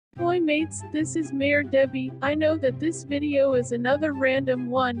Boy mates, this is Mayor Debbie. I know that this video is another random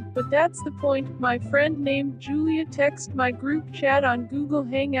one, but that's the point. My friend named Julia texted my group chat on Google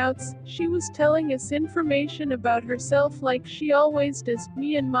Hangouts. She was telling us information about herself like she always does.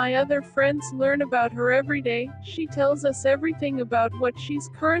 Me and my other friends learn about her every day. She tells us everything about what she's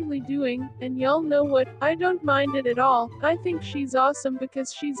currently doing, and y'all know what? I don't mind it at all. I think she's awesome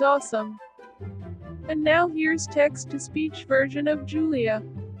because she's awesome. And now here's text-to-speech version of Julia.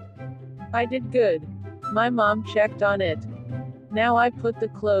 I did good. My mom checked on it. Now I put the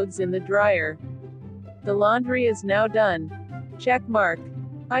clothes in the dryer. The laundry is now done. Check mark.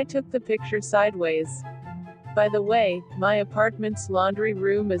 I took the picture sideways. By the way, my apartment's laundry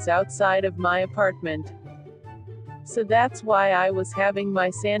room is outside of my apartment. So that's why I was having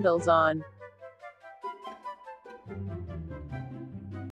my sandals on.